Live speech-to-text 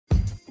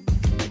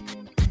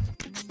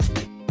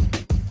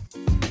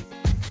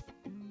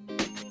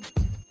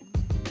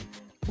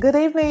Good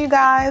evening, you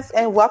guys,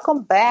 and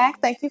welcome back.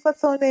 Thank you for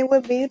tuning in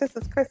with me. This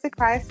is Chrissy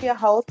Christ, your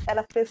host at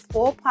a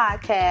Fistful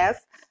Podcast.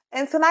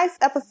 In tonight's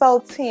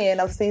episode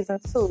 10 of season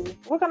 2,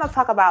 we're going to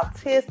talk about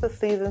 'tis the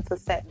season to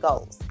set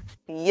goals.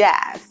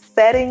 Yes,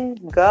 setting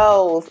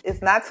goals.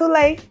 It's not too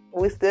late.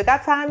 We still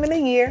got time in the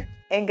year.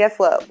 And guess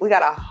what? We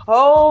got a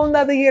whole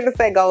nother year to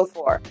set goals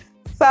for.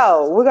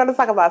 So we're going to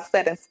talk about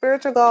setting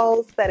spiritual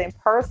goals, setting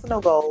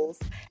personal goals,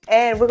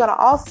 and we're going to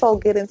also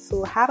get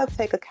into how to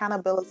take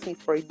accountability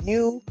for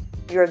you,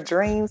 your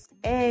dreams,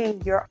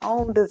 and your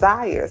own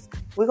desires.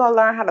 We're going to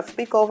learn how to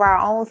speak over our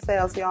own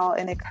selves, y'all,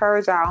 and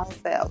encourage our own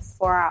selves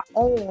for our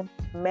own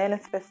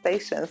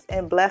manifestations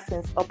and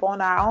blessings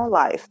upon our own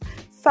life.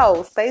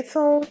 So stay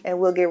tuned and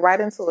we'll get right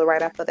into it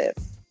right after this.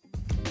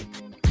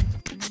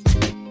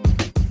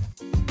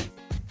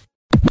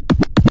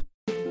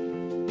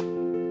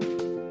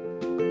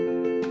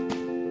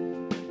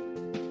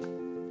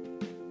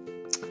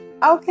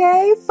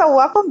 Okay, so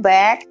welcome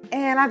back.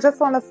 And I just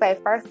want to say,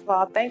 first of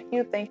all, thank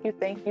you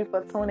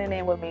for tuning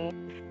in with me.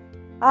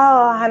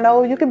 Oh, I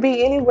know you can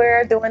be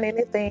anywhere doing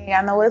anything.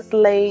 I know it's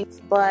late,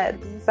 but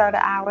these are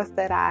the hours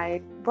that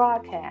I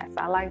broadcast.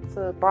 I like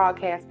to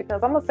broadcast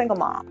because I'm a single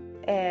mom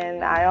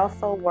and I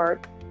also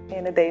work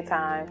in the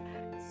daytime.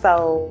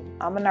 So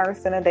I'm a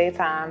nurse in the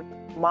daytime,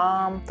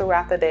 mom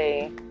throughout the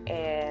day.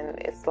 And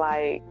it's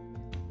like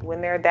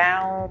when they're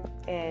down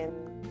in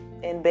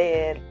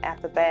bed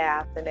after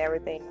bath and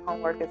everything,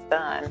 homework is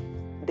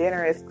done,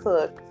 dinner is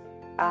cooked,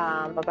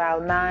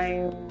 about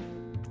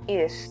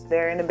 9-ish,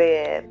 they're in the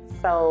bed.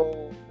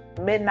 So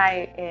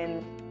midnight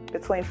and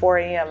between 4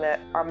 a.m.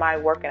 are my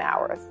working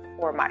hours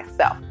for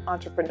myself,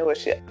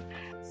 entrepreneurship.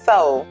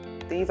 So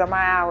these are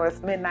my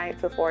hours, midnight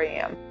to 4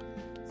 a.m.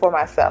 for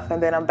myself.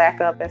 And then I'm back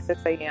up at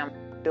 6 a.m.,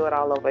 do it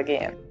all over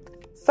again.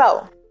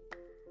 So,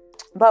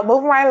 but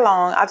moving right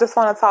along, I just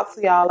want to talk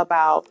to y'all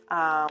about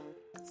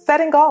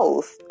setting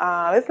goals.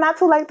 It's not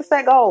too late to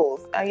set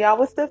goals. Y'all,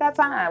 we still got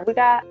time. We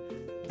got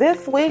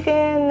this week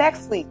and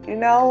next week,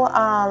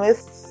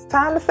 it's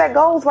time to set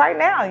goals right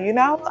now, you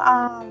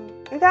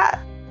got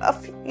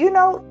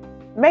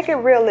make it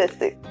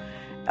realistic.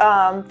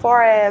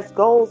 Far as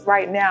goals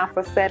right now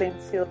for setting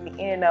till the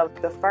end of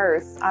the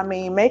first,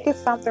 make it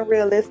something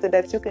realistic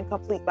that you can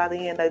complete by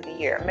the end of the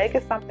year. Make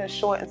it something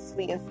short and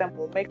sweet and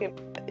simple. Make it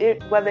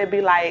whether it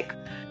be like,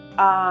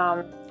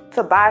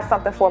 to buy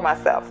something for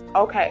myself.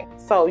 Okay,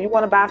 so you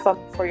want to buy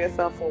something for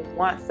yourself for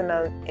once in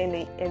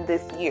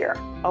this year.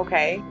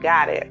 Okay,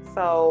 got it.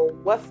 So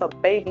what's a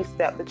baby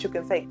step that you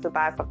can take to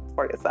buy something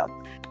for yourself?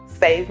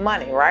 Save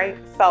money, right?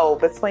 So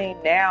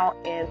between now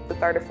and the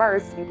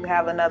 31st, you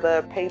have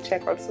another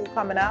paycheck or two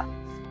coming up.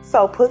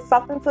 So put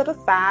something to the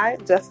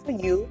side just for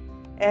you.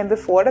 And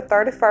before the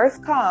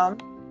 31st comes,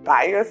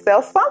 buy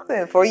yourself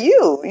something for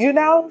you,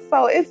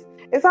 So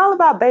it's all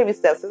about baby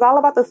steps. It's all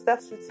about the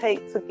steps you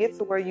take to get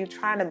to where you're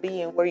trying to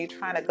be and where you're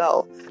trying to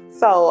go.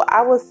 So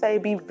I would say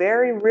be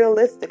very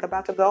realistic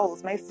about your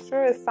goals. Make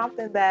sure it's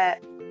something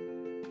that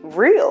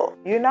real,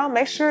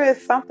 make sure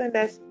it's something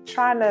that's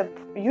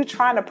you're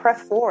trying to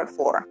press forward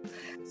for.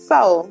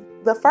 So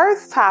the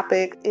first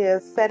topic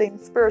is setting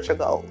spiritual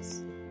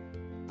goals.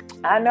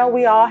 I know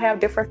we all have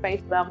different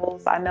faith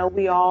levels. I know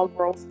we all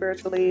grow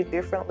spiritually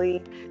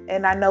differently.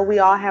 And I know we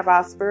all have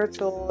our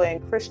spiritual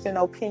and Christian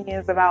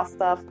opinions about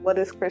stuff. What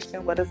is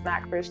Christian? What is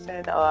not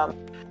Christian? What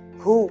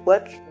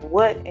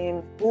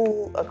and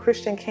who a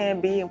Christian can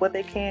be and what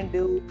they can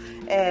do.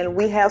 And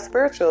we have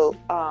spiritual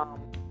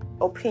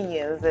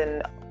opinions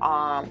and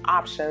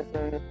options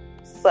and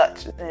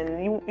such.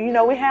 And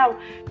we have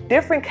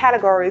different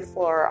categories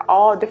for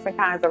all different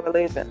kinds of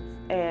religions.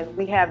 And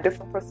we have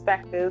different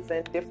perspectives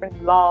and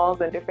different laws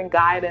and different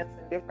guidance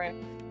and different,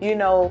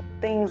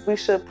 things we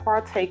should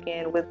partake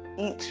in with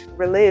each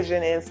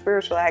religion and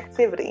spiritual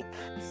activity.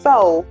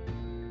 So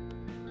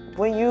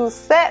when you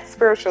set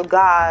spiritual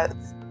goals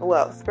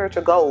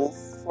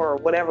for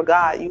whatever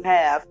God you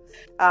have,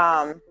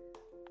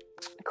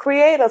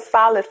 create a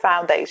solid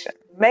foundation.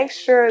 Make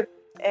sure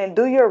and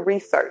do your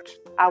research.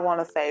 I want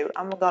to say,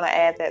 I'm going to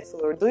add that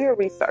to it. Do your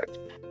research.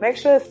 Make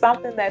sure it's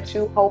something that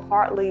you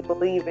wholeheartedly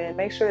believe in.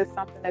 Make sure it's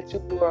something that you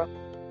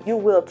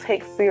will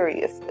take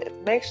serious with.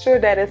 Make sure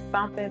that it's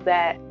something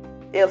that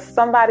if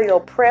somebody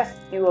oppressed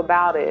you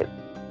about it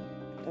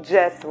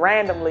just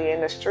randomly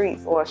in the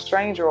streets or a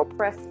stranger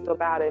oppressed you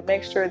about it,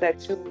 make sure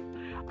that you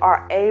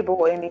are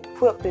able and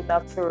equipped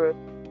enough to,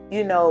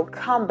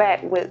 come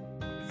back with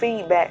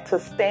feedback to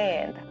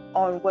stand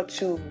on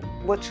what you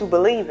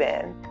believe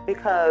in.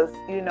 Because,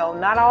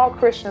 not all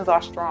Christians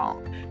are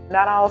strong.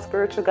 Not all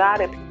spiritual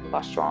guided people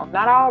are strong.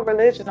 Not all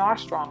religion are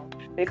strong.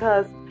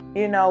 Because,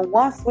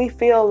 once we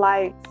feel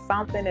like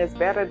something is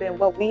better than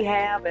what we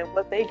have and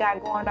what they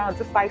got going on,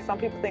 just like some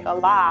people think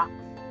Allah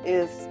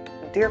is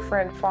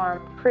different from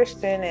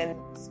Christian and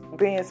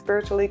being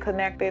spiritually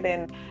connected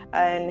and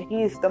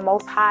he's the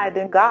most high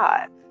than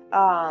God.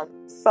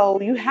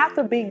 So you have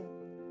to be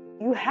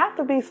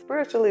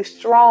spiritually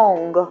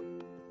strong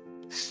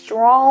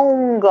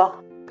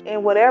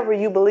in whatever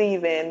you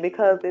believe in,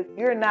 because if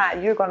you're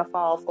not, you're going to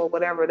fall for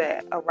whatever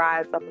that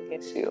arises up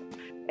against you.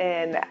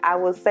 And I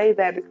would say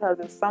that because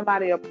if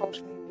somebody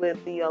approached me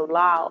with the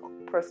Allah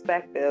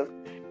perspective,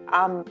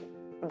 I'm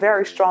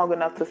very strong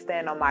enough to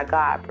stand on my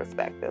God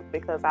perspective,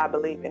 because I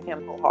believe in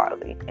him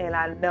wholeheartedly. And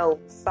I know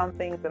some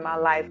things in my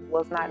life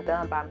was not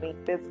done by me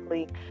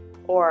physically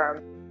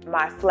or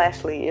my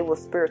fleshly, it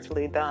was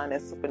spiritually done and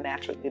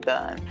supernaturally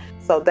done.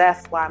 So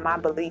that's why my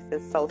belief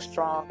is so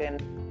strong,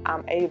 and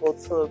I'm able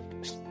to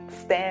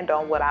stand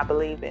on what I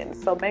believe in.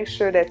 So make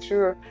sure that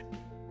you're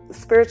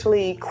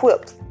spiritually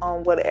equipped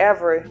on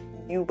whatever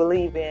you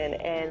believe in,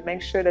 and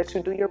make sure that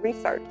you do your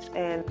research,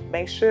 and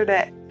make sure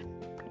that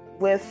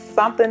when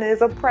something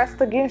is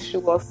oppressed against you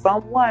or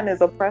someone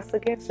is oppressed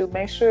against you,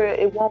 make sure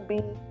you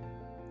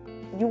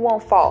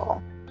won't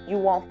fall. You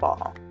won't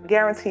fall.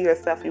 Guarantee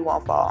yourself you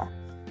won't fall.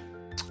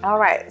 All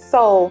right.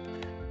 So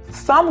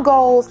some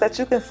goals that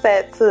you can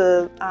set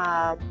to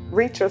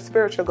reach your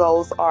spiritual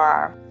goals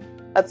are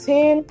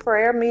attend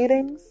prayer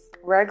meetings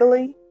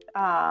regularly.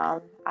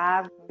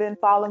 I've been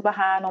falling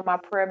behind on my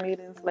prayer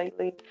meetings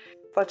lately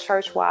for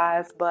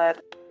church-wise,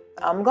 but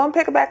I'm going to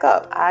pick it back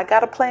up. I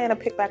got a plan to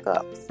pick back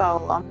up.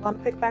 So I'm going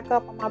to pick back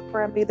up on my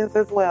prayer meetings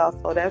as well.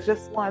 So that's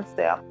just one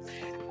step.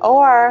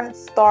 Or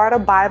start a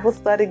Bible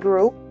study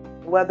group,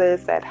 whether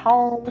it's at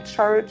home,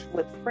 church,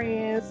 with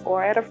friends,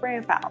 or at a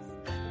friend's house.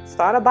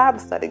 Start a Bible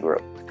study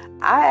group.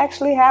 I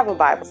actually have a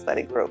Bible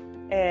study group,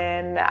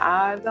 and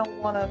I don't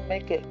want to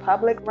make it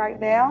public right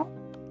now,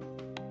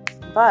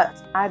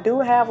 but I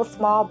do have a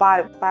small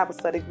Bible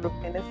study group,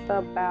 and it's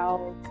about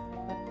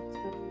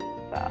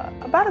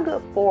a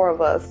good 4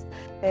 of us,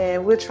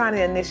 and we're trying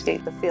to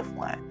initiate the 5th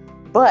one,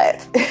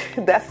 but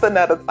that's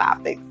another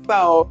topic.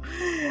 So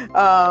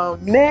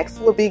next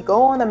will be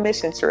go on a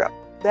mission trip.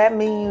 That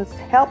means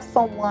help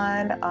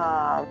someone,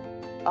 a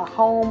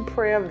home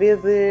prayer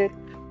visit,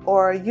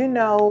 or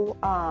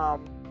how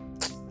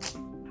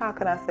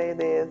can I say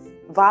this?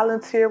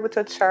 Volunteer with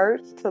your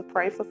church to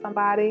pray for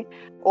somebody,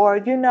 or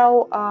do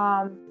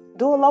a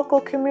local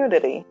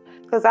community,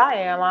 because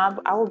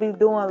I will be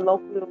doing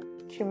local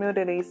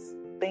community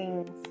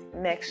things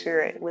next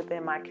year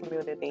within my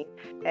community,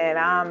 and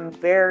I'm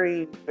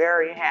very,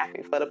 very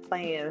happy for the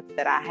plans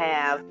that I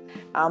have.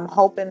 I'm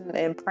hoping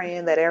and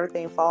praying that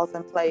everything falls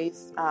in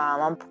place.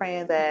 I'm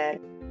praying that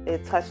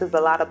it touches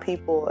a lot of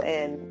people,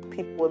 and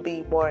people will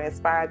be more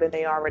inspired than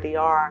they already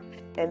are,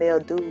 and they'll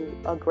do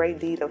a great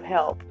deed of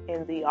help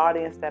in the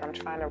audience that I'm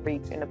trying to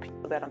reach and the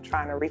people that I'm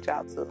trying to reach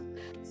out to.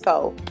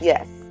 So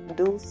yes,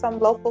 do some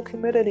local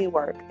community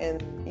work,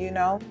 and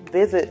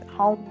visit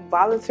home,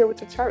 volunteer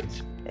with your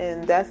church,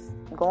 and that's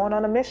going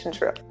on a mission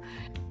trip.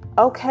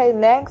 Okay,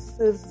 next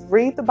is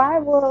read the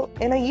Bible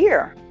in a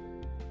year.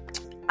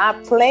 I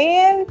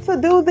plan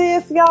to do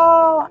this,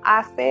 y'all.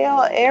 I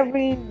fail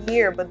every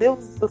year, but this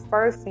was the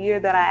first year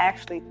that I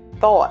actually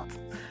thought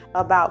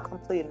about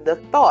completing. The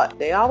thought,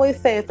 they always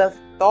say it's the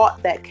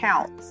thought that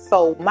counts.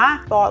 So my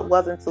thought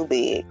wasn't too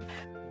big,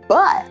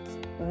 but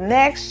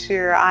next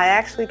year I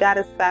actually got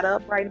it set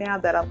up right now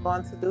that I'm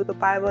going to do the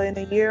Bible in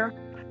a year.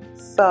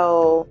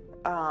 So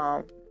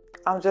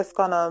I'm just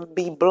going to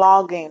be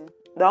blogging.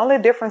 The only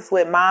difference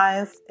with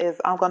mine is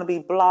I'm going to be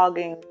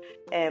blogging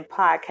and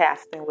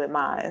podcasting with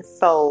mine.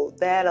 So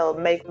that'll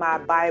make my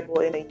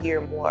Bible in a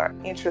year more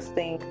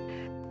interesting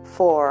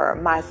for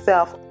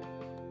myself,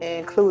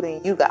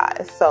 including you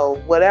guys. So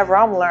whatever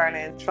I'm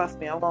learning, trust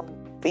me, I'm going to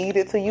feed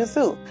it to you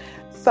too.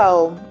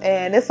 So,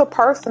 and it's a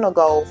personal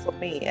goal for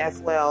me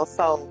as well.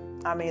 So,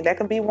 that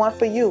can be one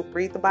for you.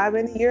 Read the Bible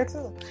in a year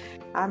too.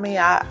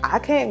 I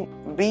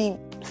can't be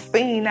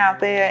seen out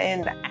there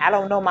and I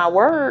don't know my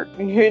word,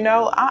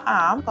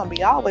 I'm going to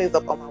be always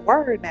up on my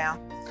word now.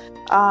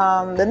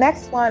 The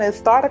next one is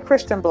start a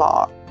Christian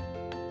blog.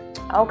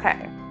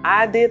 Okay,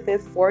 I did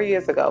this 4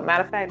 years ago.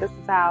 Matter of fact, this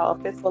is how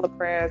A Fistful of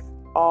Prayers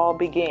all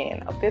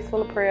began. A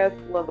Fistful of Prayers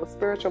was a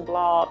spiritual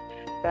blog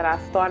that I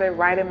started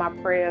writing my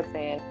prayers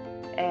in,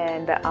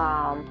 and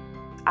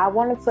I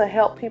wanted to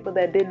help people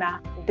that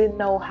didn't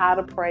know how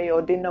to pray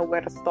or didn't know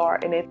where to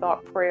start, and they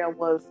thought prayer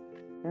was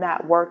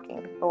not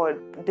working or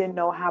didn't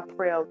know how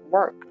prayer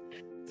worked.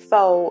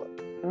 So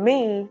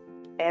me,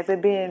 as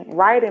it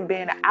writing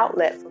being an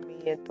outlet for me,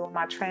 and through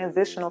my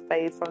transitional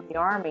phase from the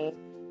Army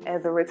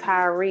as a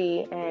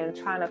retiree and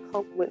trying to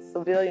cope with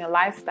civilian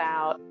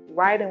lifestyle,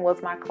 writing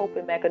was my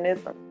coping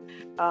mechanism.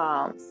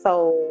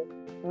 So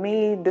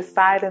me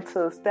deciding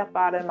to step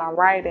out in my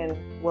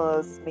writing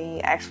was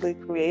me actually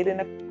creating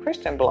a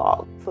Christian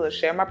blog to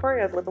share my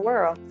prayers with the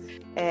world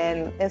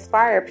and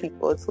inspire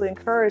people, to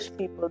encourage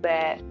people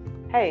that,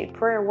 hey,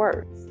 prayer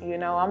works.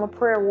 I'm a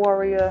prayer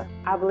warrior.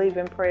 I believe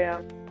in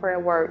prayer. Prayer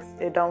works.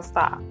 It don't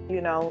stop.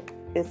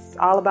 It's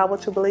all about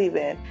what you believe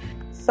in.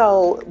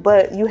 So,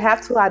 but you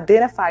have to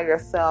identify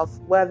yourself,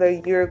 whether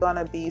you're going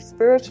to be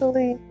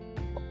spiritually,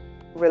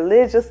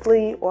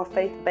 religiously, or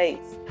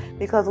faith-based,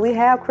 because we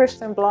have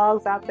Christian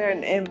blogs out there.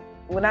 And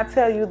when I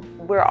tell you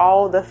we're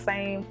all the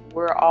same,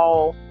 we're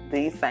all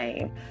the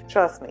same.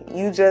 Trust me.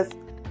 You just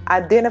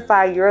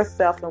identify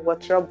yourself and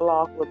what your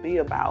blog will be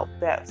about.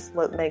 That's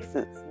what makes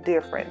it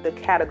different. The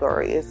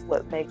category is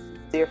what makes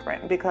it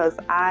different, because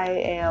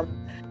I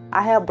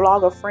have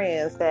blogger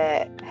friends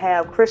that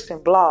have Christian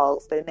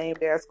blogs. They name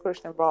theirs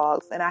Christian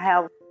blogs. And I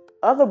have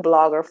other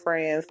blogger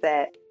friends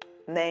that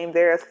name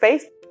theirs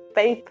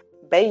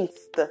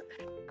faith-based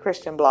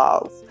Christian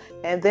blogs.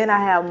 And then I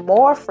have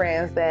more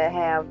friends that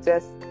have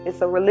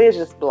it's a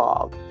religious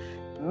blog.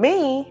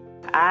 Me,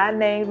 I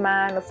named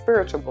mine a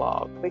spiritual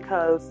blog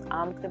because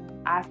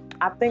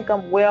I think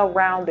I'm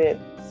well-rounded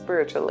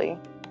spiritually.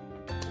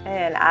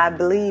 And I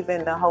believe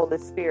in the Holy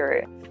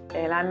Spirit.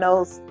 And I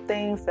know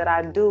things that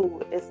I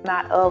do, it's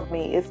not of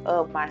me, it's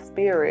of my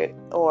spirit,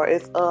 or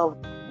it's of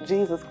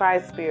Jesus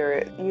Christ's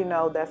spirit,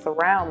 that's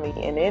around me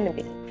and in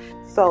me.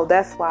 So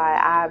that's why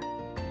I've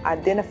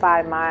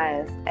identified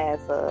mine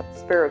as a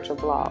spiritual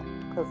blog,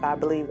 because I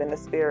believe in the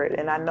spirit.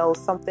 And I know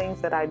some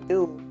things that I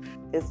do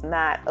is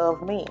not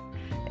of me.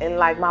 And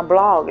like my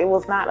blog, it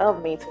was not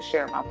of me to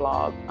share my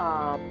blog,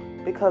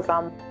 because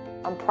I'm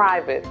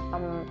private.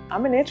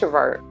 I'm an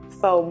introvert.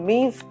 So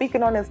me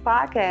speaking on this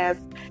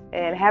podcast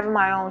and having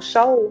my own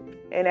show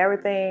and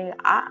everything,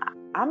 I'm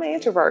an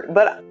introvert.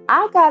 But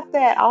I got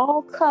that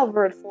all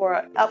covered for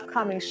an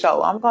upcoming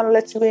show. I'm going to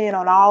let you in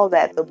on all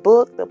that. The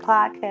book, the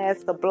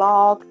podcast, the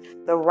blog,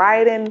 the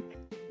writing,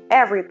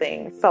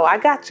 everything. So I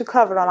got you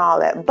covered on all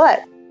that.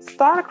 But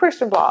start a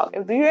Christian blog.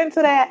 If you're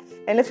into that,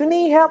 and if you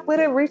need help with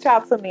it, reach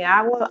out to me.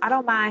 I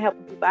don't mind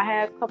helping people. I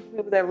had a couple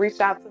people that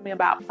reached out to me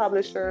about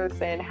publishers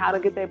and how to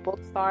get their book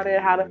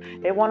started,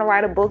 they want to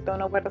write a book, don't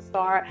know where to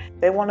start.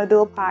 They want to do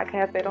a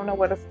podcast, they don't know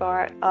where to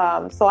start.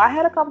 So I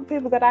had a couple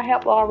people that I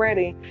helped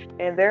already,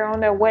 and they're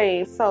on their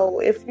way. So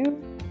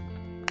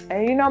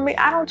and you know me,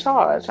 I don't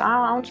charge.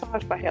 I don't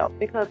charge for help,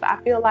 because I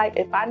feel like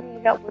if I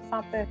need help with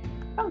something,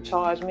 don't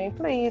charge me,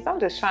 please. I'm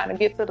just trying to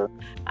get to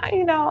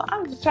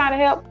I'm just trying to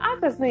help. I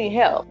just need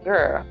help,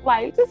 girl.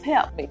 Like, just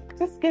help me.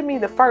 Just give me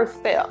the first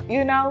step,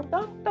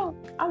 Don't,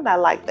 I'm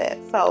not like that.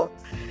 So,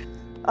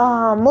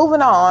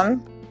 moving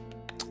on,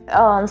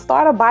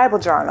 start a Bible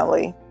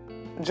journaling.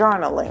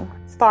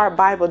 Start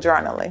Bible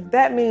journaling.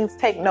 That means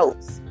take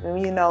notes.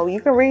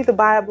 You can read the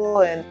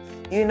Bible and,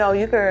 you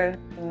can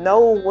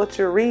know what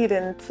you're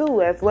reading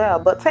too as well,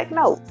 but take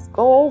notes.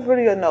 Go over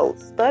your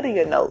notes, study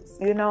your notes.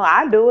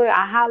 I do it.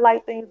 I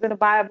highlight things in the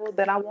Bible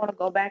that I want to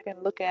go back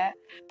and look at.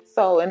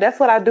 So, and that's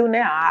what I do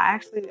now.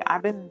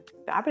 I've been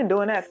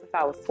doing that since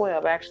I was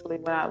 12. Actually,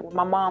 when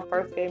my mom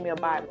first gave me a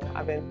Bible,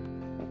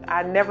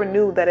 I never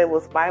knew that it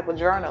was Bible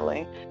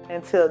journaling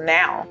until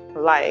now.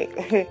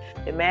 Like,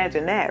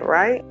 imagine that,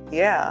 right?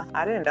 Yeah,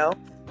 I didn't know,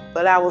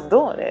 but I was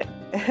doing it.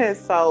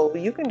 So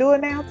you can do it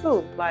now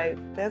too. Like,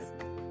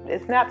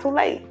 it's not too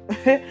late.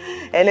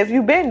 And if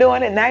you've been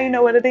doing it, now you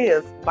know what it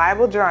is.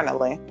 Bible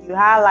journaling. You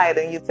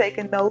highlighting, you're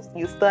taking notes,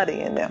 you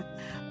studying them.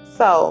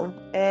 So,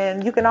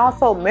 and you can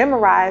also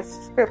memorize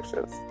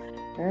scriptures.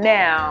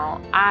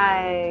 Now,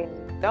 I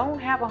don't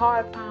have a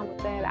hard time with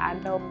that. I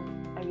know,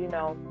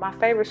 my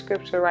favorite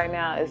scripture right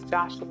now is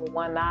Joshua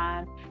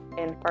 1:9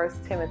 and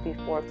 1 Timothy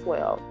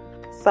 4:12.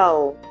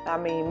 So,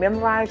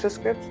 memorize your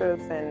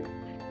scriptures, and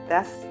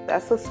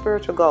that's a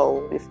spiritual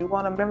goal. If you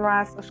want to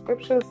memorize the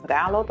scriptures,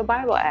 download the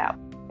Bible app.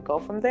 Go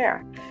from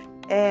there.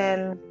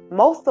 And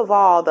most of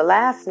all, the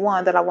last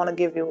one that I want to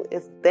give you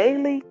is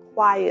daily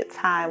quiet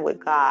time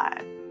with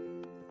God.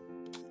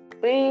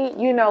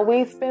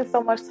 We spend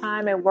so much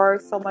time at work,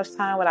 so much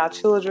time with our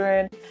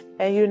children,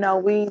 and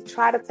we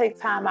try to take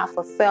time out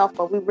for self,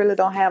 but we really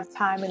don't have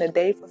time in a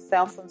day for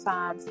self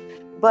sometimes.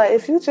 But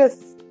if you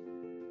just,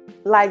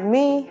 like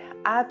me,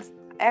 I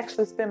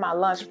actually spend my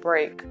lunch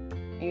break,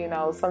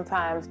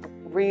 sometimes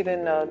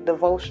reading a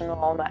devotional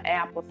on the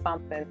app or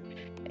something,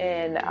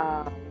 and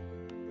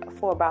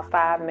for about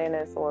 5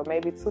 minutes or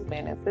maybe 2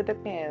 minutes. It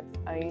depends.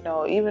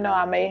 Even though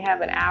I may have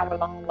an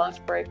hour-long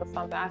lunch break or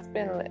something, I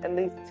spend at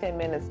least 10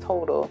 minutes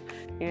total,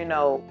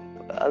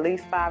 at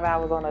least 5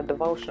 hours on a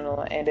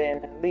devotional, and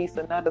then at least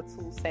another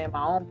 2 saying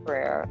my own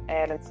prayer,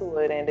 adding to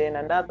it, and then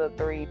another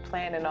 3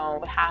 planning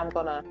on how I'm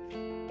going to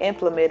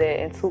implement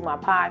it into my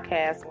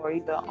podcast or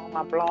either on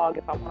my blog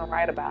if I want to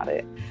write about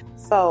it.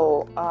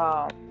 So,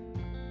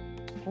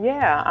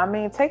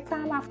 take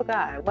time out for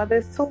God. Whether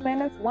it's 2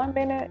 minutes, 1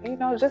 minute,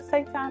 just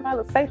take time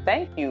out to say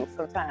thank you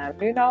sometimes,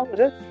 He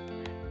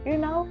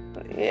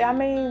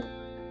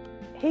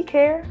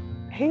cares.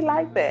 He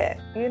like that,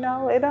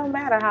 It don't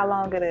matter how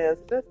long it is.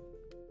 Just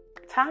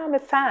time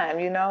is time,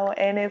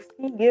 And if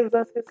He gives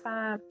us His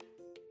time,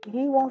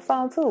 He wants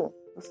some too.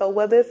 So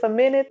whether it's a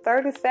minute,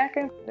 30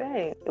 seconds,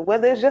 hey,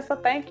 whether it's just a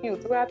thank you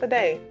throughout the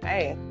day,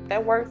 hey,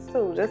 that works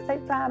too. Just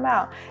take time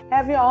out.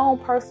 Have your own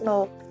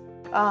personal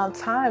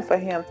time for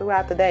Him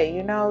throughout the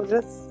day.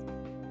 Just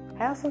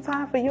have some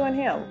time for you and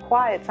Him.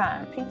 Quiet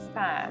time, peace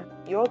time,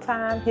 your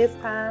time, His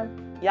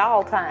time,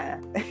 y'all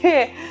time.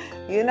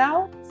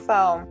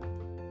 So,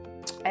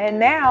 and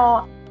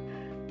now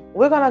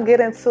we're going to get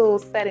into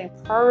setting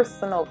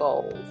personal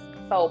goals.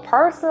 So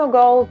personal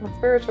goals and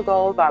spiritual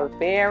goals are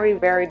very,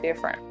 very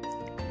different.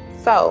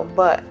 So,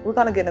 but we're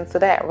going to get into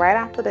that right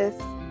after this.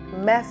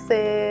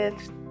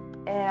 message.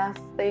 And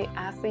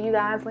I see you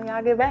guys when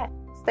y'all get back.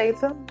 Stay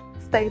tuned.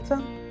 Stay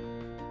tuned.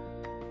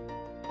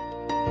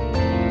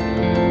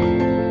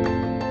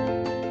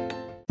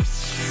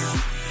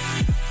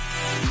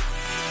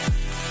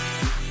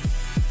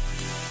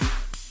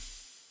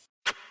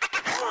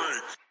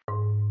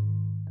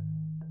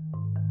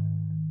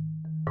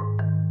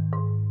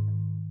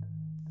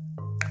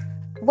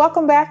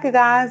 Welcome back, you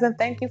guys, and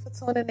thank you for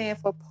tuning in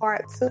for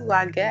part 2,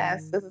 I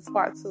guess. This is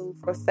part 2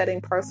 for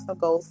setting personal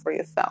goals for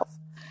yourself.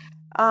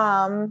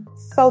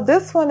 So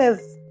this one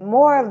is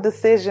more of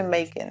decision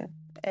making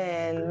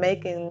and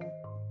making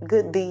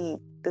good deed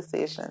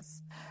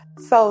decisions.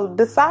 So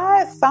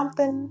decide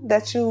something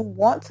that you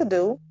want to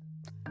do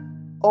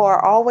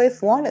or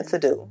always wanted to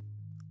do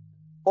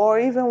or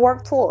even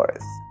work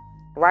towards.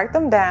 Write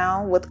them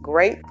down with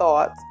great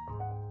thoughts.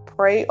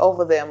 Pray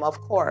over them, of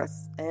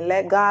course, and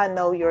let God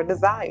know your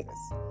desires.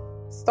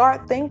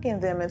 Start thinking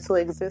them into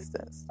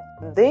existence.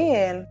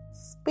 Then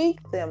speak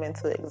them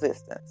into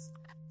existence.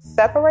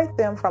 Separate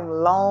them from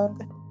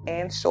long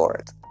and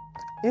short.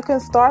 You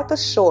can start the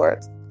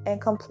short and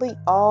complete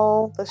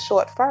all the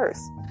short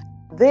first.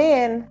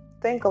 Then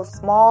think of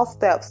small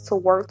steps to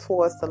work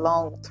towards the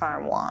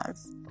long-term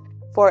ones.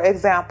 For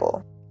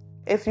example,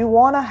 if you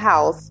want a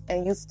house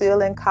and you're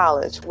still in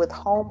college with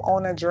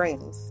homeowner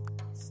dreams,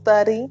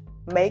 study,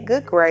 make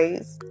good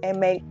grades, and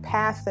make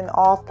passing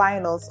all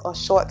finals a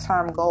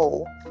short-term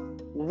goal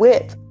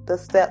with the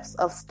steps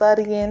of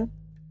studying,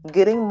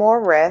 getting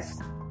more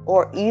rest,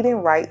 or eating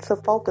right to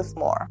focus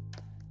more.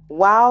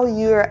 While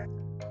you're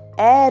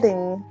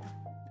adding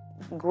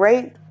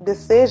great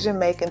decision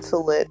making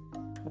to it,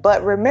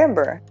 but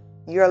remember,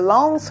 your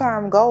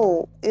long-term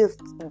goal is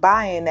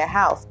buying that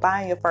house,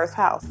 buying your first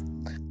house.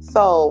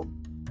 So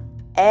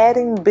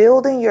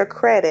building your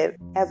credit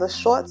as a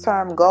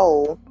short-term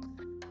goal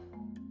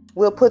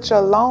will put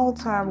your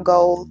long-term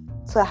goal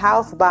to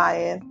house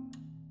buying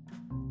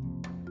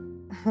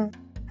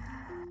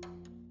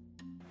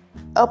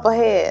up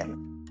ahead.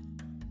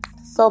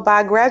 So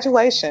by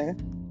graduation,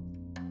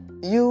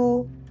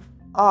 you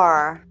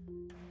are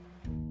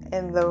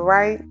in the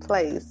right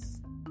place.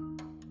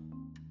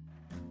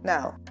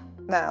 No,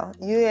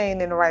 you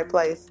ain't in the right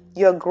place.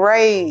 Your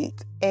grade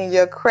and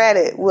your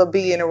credit will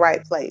be in the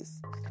right place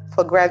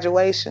for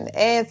graduation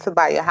and to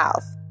buy your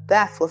house.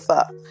 That's what's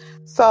up.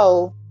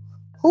 So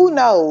who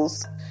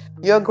knows?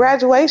 Your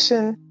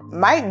graduation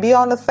might be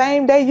on the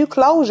same day you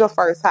close your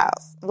first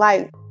house.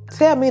 Like,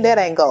 tell me that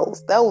ain't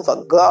goals. Those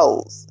are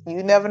goals.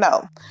 You never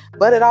know.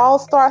 But it all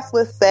starts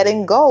with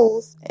setting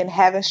goals and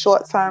having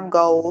short-term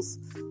goals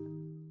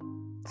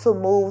to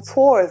move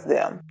towards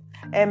them.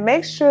 And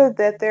make sure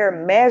that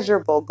they're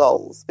measurable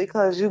goals,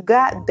 because you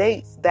got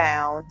dates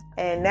down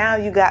and now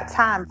you got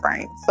time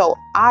frames. So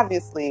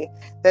obviously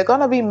they're going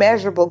to be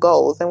measurable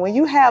goals. And when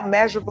you have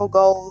measurable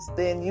goals,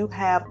 then you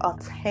have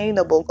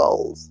attainable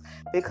goals,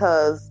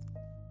 because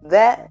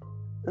that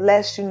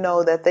lets you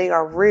know that they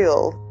are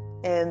real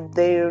and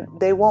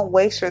they won't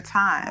waste your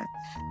time.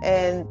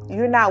 And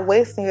you're not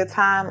wasting your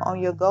time on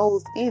your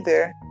goals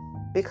either,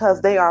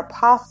 because they are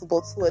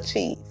possible to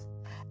achieve.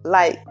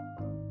 Like,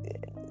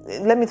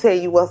 let me tell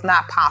you what's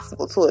not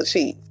possible to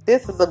achieve.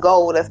 This is a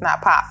goal that's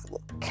not possible.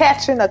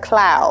 Catching a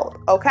cloud,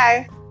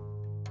 okay?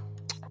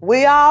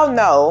 We all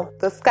know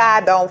the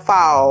sky don't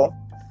fall.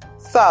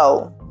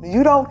 So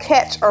you don't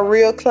catch a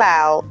real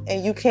cloud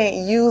and you can't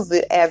use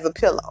it as a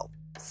pillow.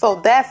 So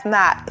that's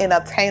not an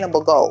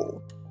attainable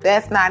goal.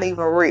 That's not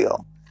even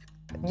real.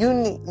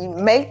 You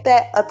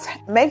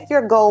make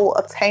your goal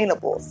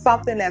attainable,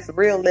 something that's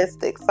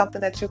realistic,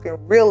 something that you can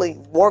really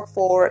work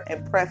for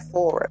and press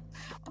forward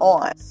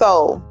on.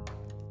 So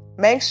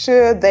make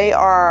sure they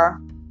are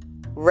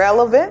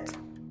relevant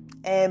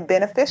and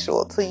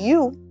beneficial to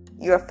you,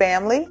 your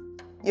family,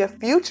 your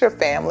future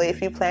family,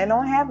 if you plan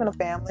on having a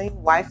family,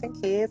 wife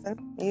and kids, and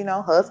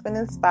husband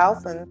and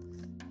spouse. And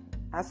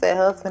I said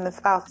husband and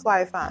spouse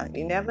twice, huh?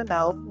 You never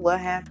know what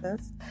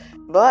happens.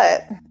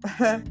 But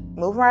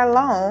moving right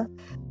along,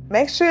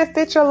 make sure it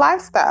fits your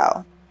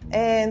lifestyle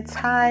and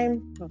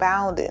time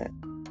bounding.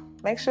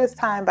 Make sure it's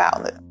time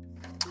bounded.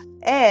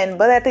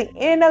 But at the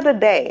end of the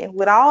day,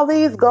 with all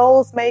these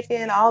goals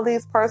making, all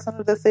these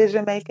personal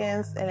decision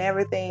makings and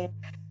everything,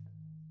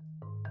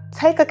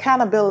 take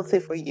accountability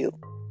for you.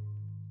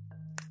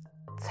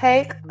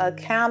 Take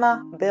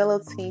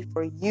accountability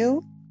for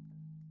you,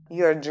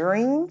 your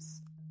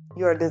dreams,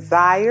 your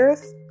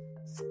desires.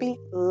 Speak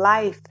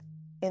life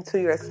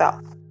into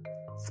yourself.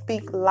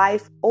 Speak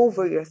life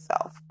over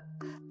yourself.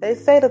 They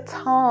say the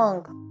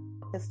tongue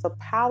is a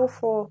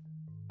powerful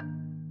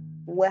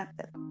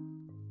weapon.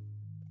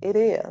 It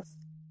is.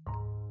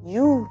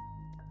 You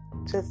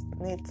just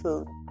need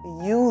to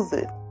use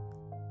it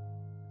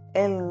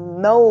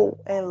and know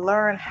and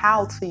learn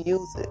how to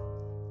use it.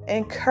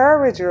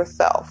 Encourage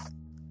yourself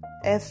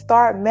and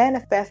start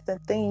manifesting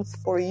things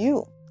for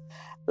you.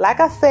 Like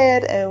I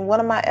said in one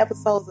of my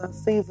episodes in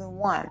season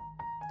 1,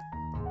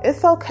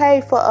 it's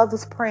okay for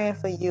others praying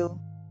for you.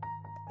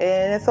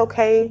 And it's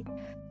okay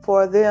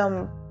for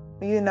them,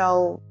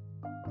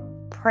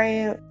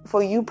 praying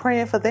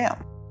for them.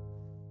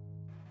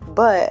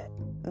 But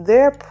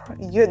their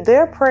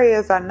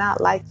prayers are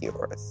not like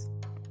yours.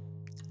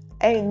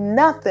 Ain't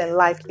nothing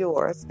like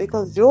yours,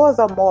 because yours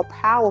are more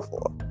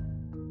powerful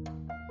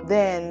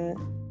than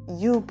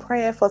you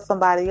praying for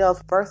somebody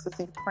else versus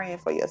you praying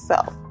for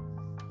yourself.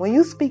 When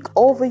you speak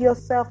over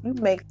yourself, you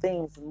make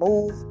things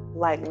move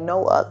like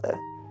no other.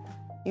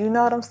 You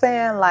know what I'm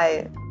saying?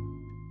 Like,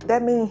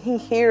 that means he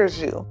hears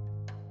you.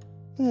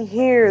 He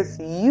hears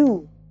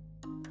you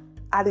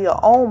out of your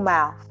own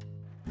mouth,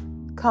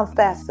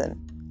 confessing,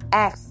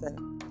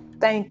 asking,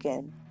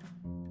 thanking,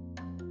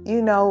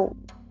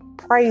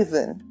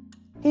 praising.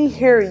 He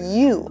hear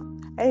you.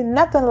 Ain't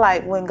nothing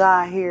like when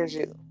God hears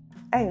you.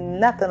 Ain't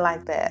nothing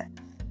like that.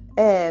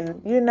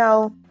 And,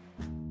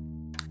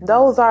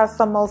 those are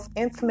some most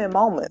intimate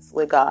moments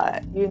with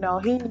God.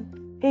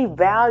 He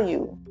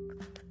value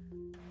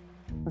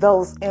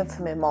those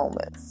intimate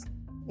moments.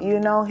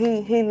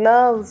 He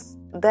loves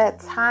that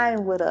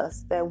time with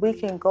us that we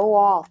can go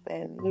off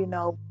and,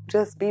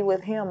 just be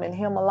with him and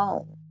him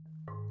alone.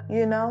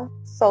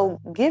 So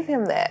give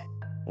him that.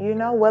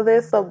 Whether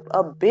it's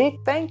a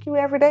big thank you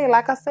every day,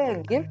 like I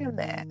said, give him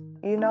that.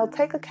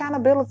 Take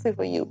accountability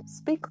for you.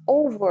 Speak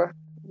over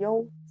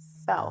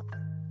yourself.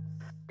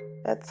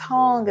 That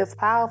tongue is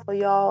powerful,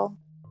 y'all,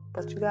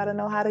 but you got to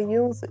know how to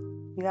use it.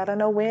 You got to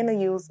know when to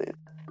use it.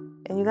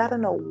 And you got to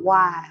know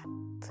why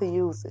to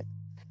use it.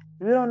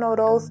 If you don't know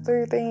those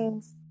 3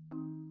 things,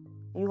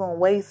 you're going to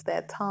waste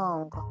that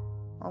tongue,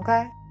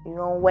 okay? You're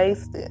going to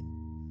waste it.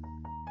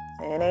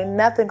 And ain't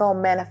nothing going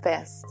to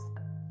manifest.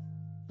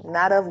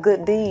 Not of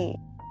good deed.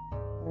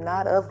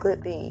 Not of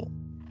good deed.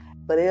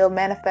 But it'll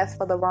manifest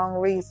for the wrong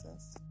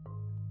reasons.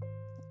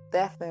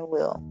 Definitely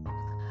will.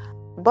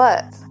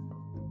 But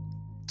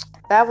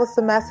that was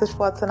the message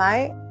for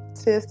tonight.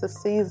 'Tis the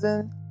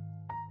season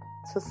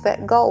to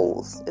set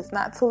goals. It's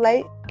not too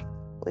late.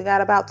 We got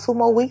about 2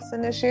 more weeks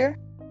in this year.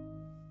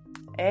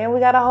 And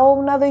we got a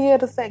whole nother year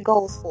to set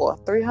goals for.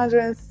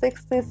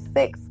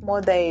 366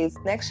 more days.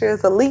 Next year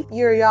is a leap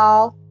year,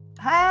 y'all.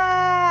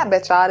 I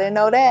bet y'all didn't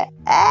know that.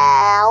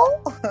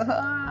 Ow!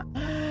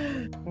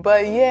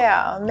 But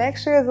yeah,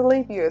 next year is a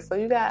leap year. So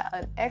you got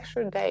an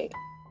extra day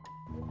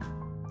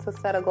to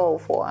set a goal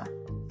for.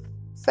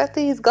 Set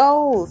these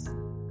goals.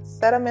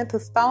 Set them into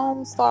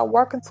stone. Start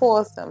working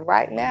towards them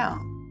right now.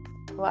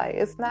 Like,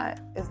 it's not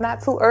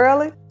too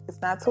early.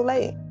 It's not too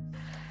late.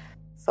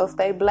 So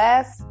stay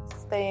blessed.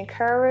 Stay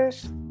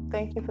encouraged.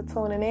 Thank you for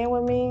tuning in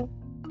with me.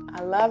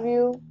 I love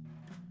you.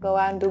 Go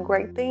out and do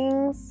great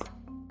things.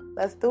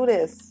 Let's do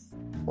this.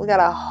 We got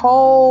a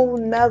whole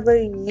nother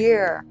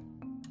year.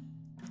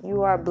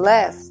 You are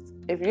blessed.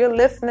 If you're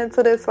listening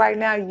to this right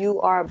now, you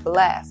are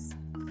blessed.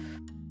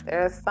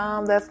 There's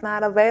some that's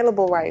not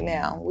available right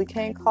now. We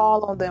can't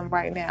call on them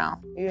right now.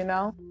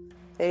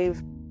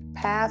 They've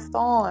passed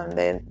on.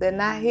 They're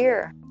not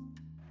here.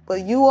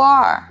 But you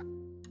are.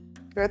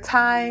 Your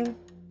time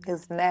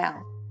is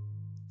now.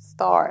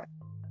 Start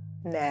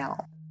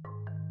now.